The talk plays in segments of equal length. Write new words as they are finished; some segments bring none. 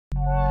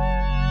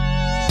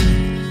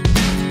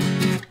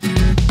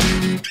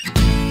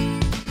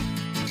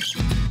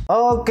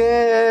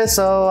Oke,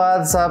 so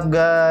what's up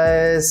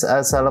guys?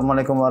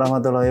 Assalamualaikum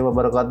warahmatullahi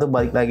wabarakatuh.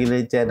 Balik lagi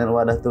di channel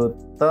Wadah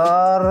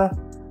Tutor.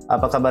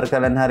 Apa kabar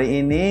kalian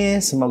hari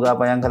ini? Semoga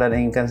apa yang kalian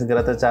inginkan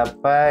segera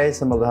tercapai.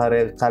 Semoga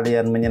hari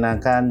kalian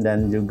menyenangkan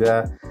dan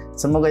juga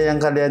semoga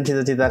yang kalian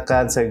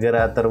cita-citakan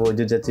segera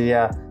terwujud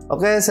ya.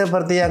 Oke,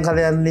 seperti yang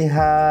kalian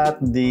lihat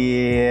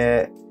di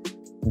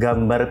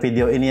gambar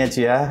video ini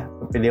ya.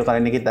 Video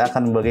kali ini kita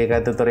akan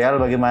membagikan tutorial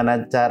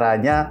bagaimana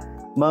caranya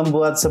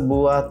membuat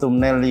sebuah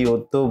thumbnail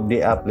YouTube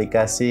di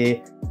aplikasi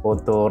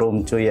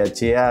Photoroom cuy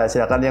ya.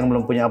 Silakan yang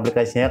belum punya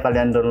aplikasinya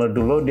kalian download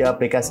dulu di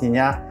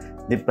aplikasinya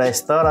di Play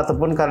Store,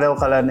 ataupun kalau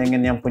kalian ingin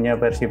yang punya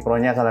versi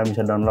Pro-nya kalian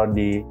bisa download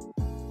di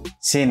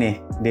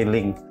sini di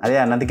link.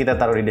 Nanti kita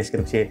taruh di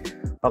deskripsi.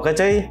 Oke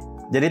cuy.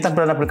 Jadi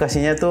tampilan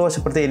aplikasinya tuh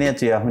seperti ini ya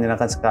cuy ya,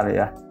 menyenangkan sekali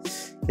ya.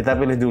 Kita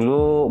pilih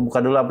dulu, buka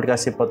dulu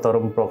aplikasi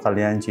Photoroom Pro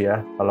kalian cuy ya.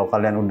 Kalau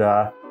kalian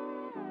udah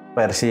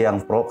versi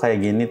yang Pro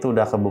kayak gini tuh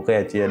udah kebuka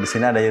ya cuy ya. Di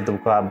sini ada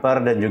YouTube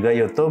cover dan juga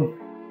YouTube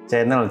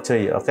channel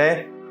cuy.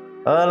 Oke.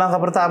 Langkah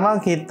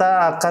pertama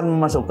kita akan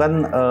memasukkan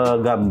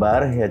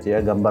gambar ya cuy ya,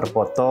 gambar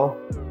foto.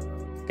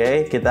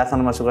 Oke, kita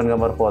akan memasukkan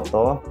gambar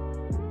foto.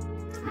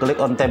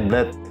 Klik on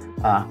tablet.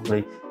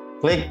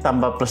 Klik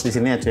tambah plus di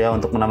sini ya cuy ya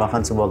untuk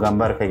menambahkan sebuah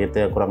gambar kayak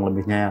gitu ya kurang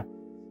lebihnya ya.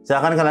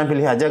 Silakan kalian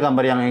pilih aja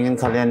gambar yang ingin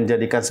kalian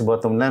jadikan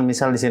sebuah thumbnail.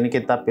 Misal di sini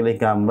kita pilih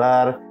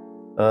gambar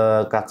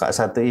kakak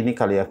satu ini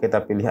kali ya,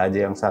 kita pilih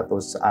aja yang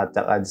satu,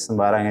 acak aja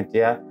sembarang ya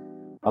cuy ya.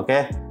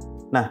 Oke.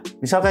 Nah,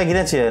 misal kayak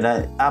gini cuy ya. Nah,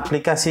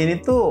 aplikasi ini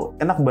tuh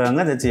enak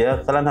banget ya cuy ya.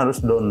 Kalian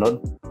harus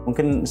download.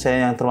 Mungkin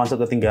saya yang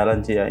termasuk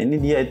ketinggalan cuy ya. Ini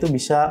dia itu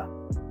bisa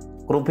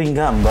cropping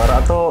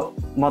gambar atau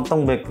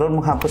motong background,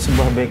 menghapus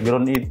sebuah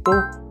background itu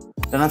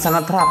dengan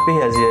sangat rapi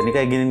ya cuy ya. Ini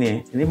kayak gini nih.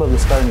 Ini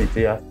bagus sekali nih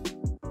cuy ya.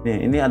 Nih,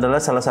 ini adalah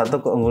salah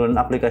satu keunggulan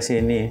aplikasi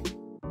ini.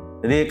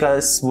 Jadi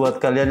buat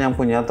kalian yang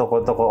punya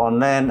toko-toko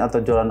online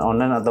atau jualan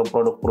online atau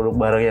produk-produk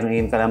barang yang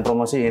ingin kalian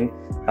promosiin,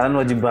 kalian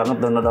wajib banget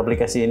download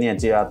aplikasi ini ya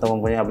cuy, atau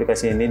mempunyai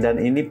aplikasi ini.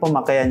 Dan ini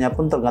pemakaiannya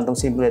pun tergantung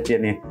simpel ya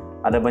cuy nih.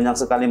 Ada banyak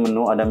sekali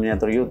menu, ada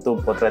miniatur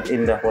YouTube, potret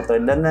indah, foto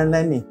dan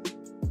lain-lain nih.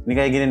 Ini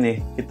kayak gini nih.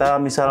 Kita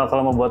misal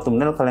kalau mau buat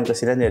thumbnail kalian ke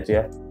sini ya cuy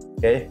ya.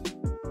 Oke.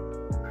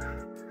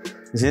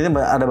 Di sini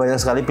ada banyak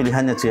sekali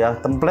pilihannya cuy ya.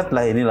 Template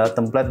lah, inilah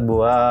template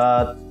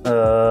buat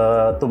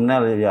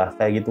thumbnail ya.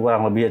 Kayak gitu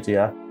kurang lebih ya cuy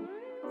ya.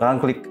 Kalian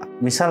klik,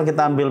 misal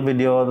kita ambil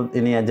video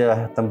ini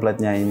aja,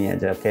 template-nya ini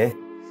aja, oke.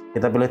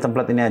 Kita pilih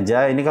template ini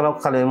aja. Ini kalau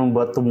kalian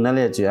membuat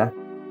thumbnail ya cuy ya.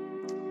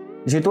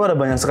 Di situ ada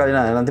banyak sekali,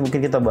 nah nanti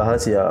mungkin kita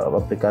bahas ya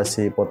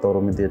aplikasi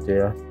Photoroom itu ya cuy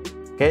ya.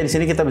 Oke, di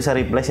sini kita bisa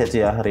replace ya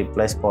cuy ya,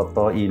 replace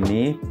foto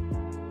ini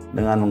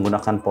dengan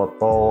menggunakan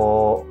foto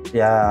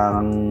yang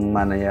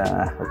mana ya.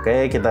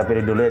 Oke, kita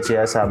pilih dulu ya cuy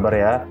ya, sabar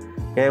ya.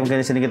 Oke, mungkin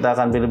di sini kita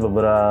akan pilih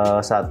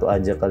beberapa satu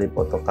aja kali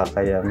foto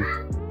kakak yang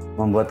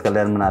membuat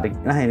kalian menarik.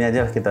 Nah, ini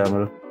aja kita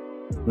ambil.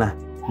 Nah,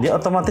 dia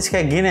otomatis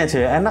kayak gini ya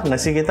cuy. Enak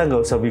nggak sih, kita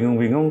nggak usah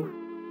bingung-bingung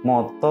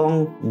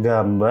motong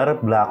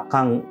gambar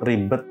belakang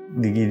ribet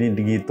digini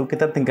gitu.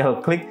 Kita tinggal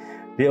klik,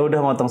 dia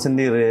udah motong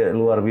sendiri.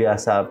 Luar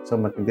biasa.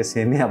 Semakin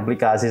kesini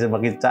aplikasi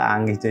semakin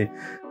canggih cuy.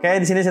 Kayak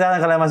di sini silahkan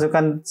kalian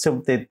masukkan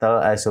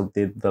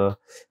subtitle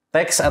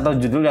teks atau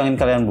judul yang ingin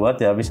kalian buat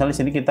ya. Misalnya di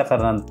sini kita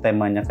karena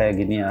temanya kayak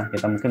gini ya,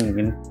 kita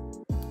mungkin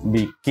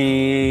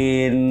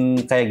bikin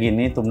kayak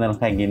gini, thumbnail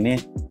kayak gini.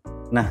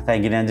 Nah, kayak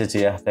gini aja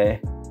cuy ya, kayak.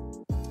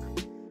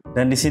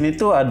 Dan di sini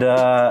tuh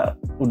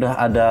udah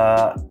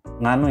ada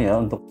nganu ya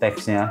untuk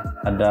teksnya,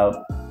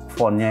 ada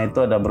fontnya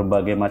itu ada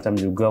berbagai macam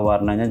juga,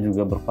 warnanya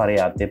juga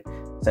bervariatif.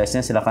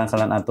 Size-nya silahkan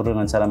kalian atur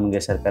dengan cara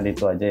menggeserkan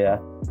itu aja ya.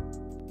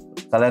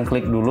 Kalian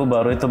klik dulu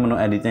baru itu menu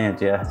editnya ya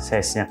cuy ya,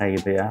 size-nya kayak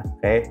gitu ya.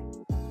 Oke.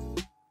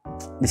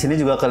 Di sini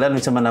juga kalian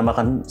bisa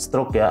menambahkan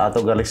stroke ya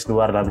atau garis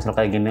luar lah, misal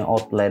kayak gini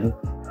outline,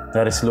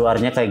 garis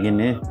luarnya kayak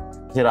gini.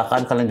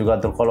 Silahkan kalian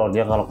juga atur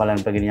colornya, kalau kalian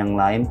pengen yang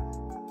lain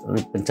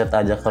pencet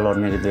aja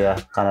colornya gitu ya,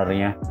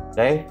 colornya.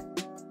 Oke.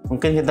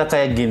 Mungkin kita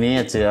kayak gini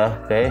ya cuy ya.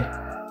 Oke.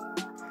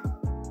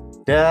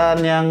 Dan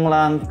yang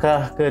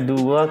langkah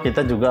kedua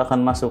kita juga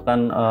akan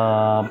masukkan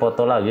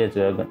foto lagi ya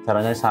cuy ya.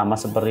 Caranya sama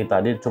seperti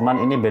tadi,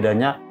 cuman ini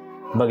bedanya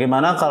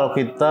bagaimana kalau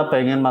kita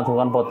pengen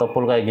melakukan foto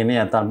full kayak gini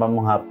ya, tanpa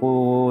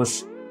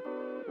menghapus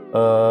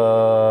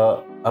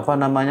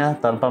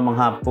tanpa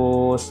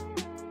menghapus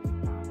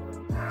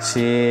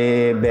si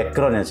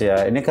background ya cuy ya.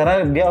 Ini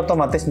karena dia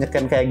otomatis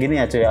nyekan kayak gini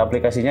ya cuy ya.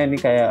 Aplikasinya ini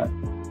kayak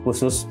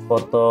khusus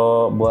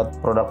foto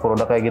buat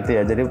produk-produk kayak gitu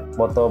ya. Jadi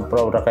foto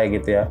produk kayak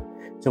gitu ya.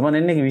 Cuman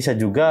ini bisa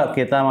juga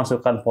kita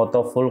masukkan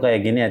foto full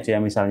kayak gini ya cuy ya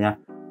misalnya.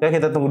 Oke,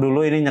 kita tunggu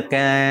dulu ini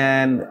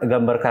nyeken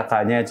gambar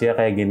kakaknya cuy ya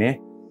kayak gini.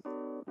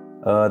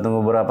 Tunggu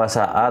beberapa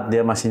saat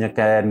dia masih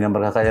nyeken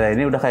gambar kakaknya. Nah,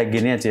 ini udah kayak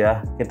gini ya cuy ya.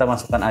 Kita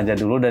masukkan aja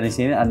dulu, dan di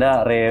sini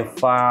ada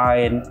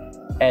refine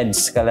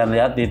edge. Kalian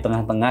lihat di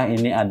tengah-tengah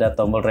ini ada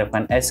tombol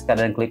refine edge,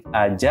 kalian klik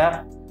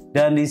aja.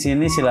 Dan di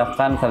sini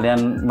silahkan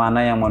kalian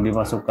mana yang mau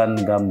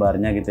dimasukkan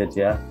gambarnya gitu ya cuy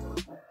ya.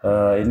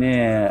 Ini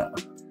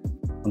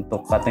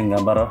untuk cutting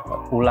gambar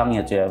ulang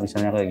ya cuy ya,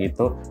 misalnya kayak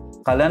gitu.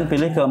 Kalian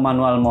pilih ke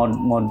manual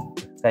mode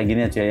kayak gini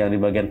ya cuy, yang di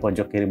bagian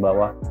pojok kiri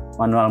bawah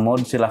manual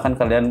mode. Silahkan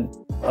kalian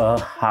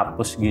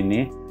hapus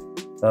gini,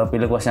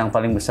 pilih kuas yang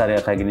paling besar ya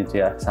kayak gini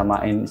cuy ya,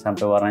 samain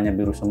sampai warnanya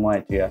biru semua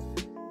ya cuy ya.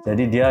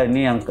 Jadi dia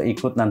ini yang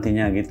keikut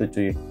nantinya gitu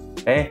cuy.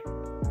 Oke.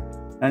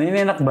 Dan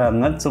ini enak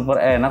banget, super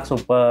enak,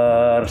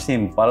 super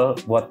simpel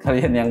buat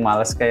kalian yang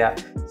males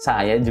kayak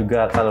saya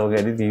juga. Kalau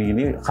kayak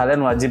gini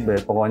kalian wajib deh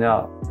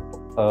pokoknya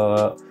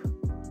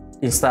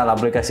install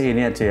aplikasi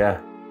ini ya cuy ya.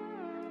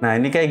 Nah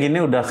ini kayak gini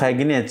udah kayak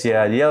gini ya cuy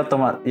ya, dia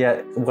otomatis ya,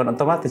 bukan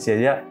otomatis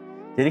ya,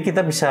 jadi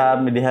kita bisa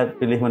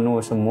pilih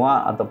menu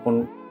semua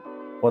ataupun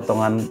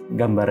potongan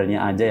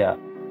gambarnya aja ya,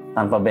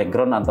 tanpa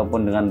background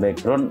ataupun dengan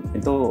background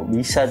itu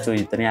bisa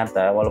cuy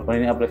ternyata.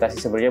 Walaupun ini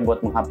aplikasi sebenarnya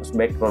buat menghapus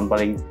background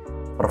paling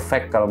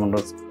perfect kalau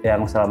menurut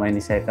yang selama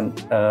ini saya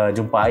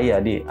jumpai ya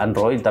di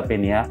Android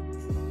tapi ini ya.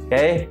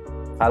 Oke,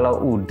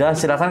 kalau udah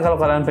silakan kalau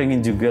kalian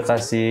pengen juga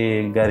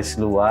kasih garis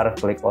luar,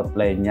 klik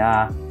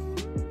outline-nya,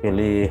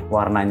 pilih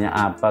warnanya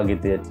apa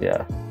gitu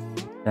ya,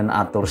 dan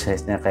atur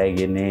size-nya kayak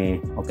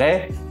gini.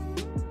 Oke,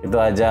 itu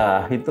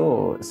aja.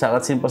 Itu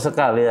sangat simpel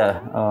sekali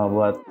ya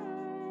buat,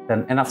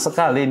 dan enak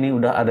sekali. Ini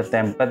udah ada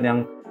template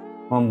yang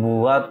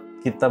membuat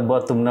kita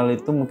buat thumbnail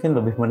itu mungkin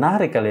lebih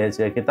menarik kali ya.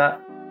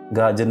 Kita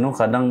nggak jenuh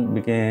kadang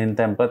bikin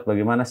template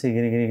bagaimana sih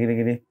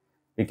gini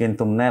bikin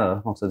thumbnail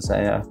maksud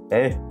saya.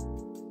 Oke,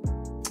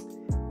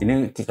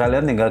 ini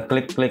kalian tinggal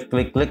klik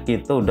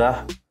gitu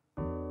udah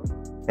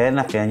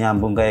enak ya,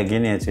 nyambung kayak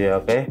gini ya cuy.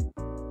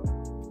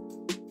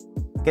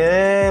 Oke,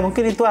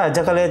 mungkin itu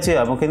aja kali ya cuy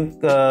ya, mungkin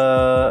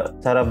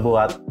cara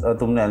buat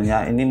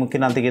thumbnailnya ini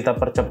mungkin nanti kita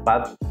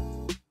percepat.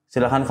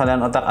 Silahkan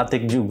kalian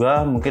otak-atik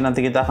juga, mungkin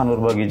nanti kita akan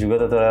berbagi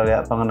juga tutorial ya,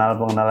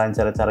 pengenalan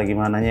cara-cara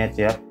gimana ya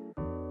cuy ya.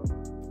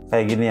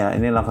 Kayak gini ya,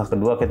 ini langkah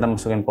kedua kita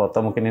masukin foto,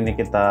 mungkin ini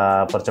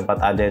kita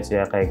percepat aja cuy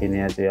ya, kayak gini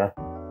ya cuy ya.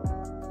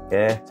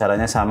 Oke,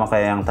 caranya sama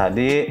kayak yang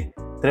tadi.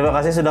 Terima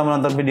kasih sudah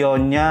menonton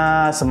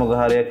videonya,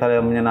 semoga hari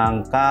kalian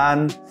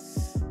menyenangkan.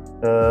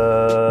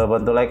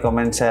 Bantu like,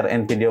 comment, share,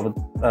 and video.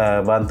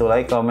 Bantu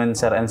like, comment,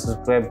 share, and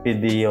subscribe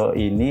video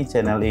ini,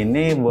 channel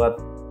ini buat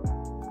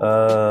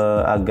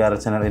agar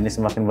channel ini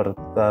semakin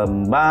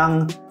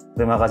berkembang.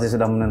 Terima kasih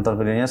sudah menonton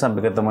videonya.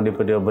 Sampai ketemu di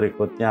video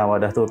berikutnya.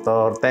 Wadah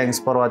Tutor.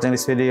 Thanks for watching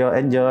this video.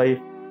 Enjoy.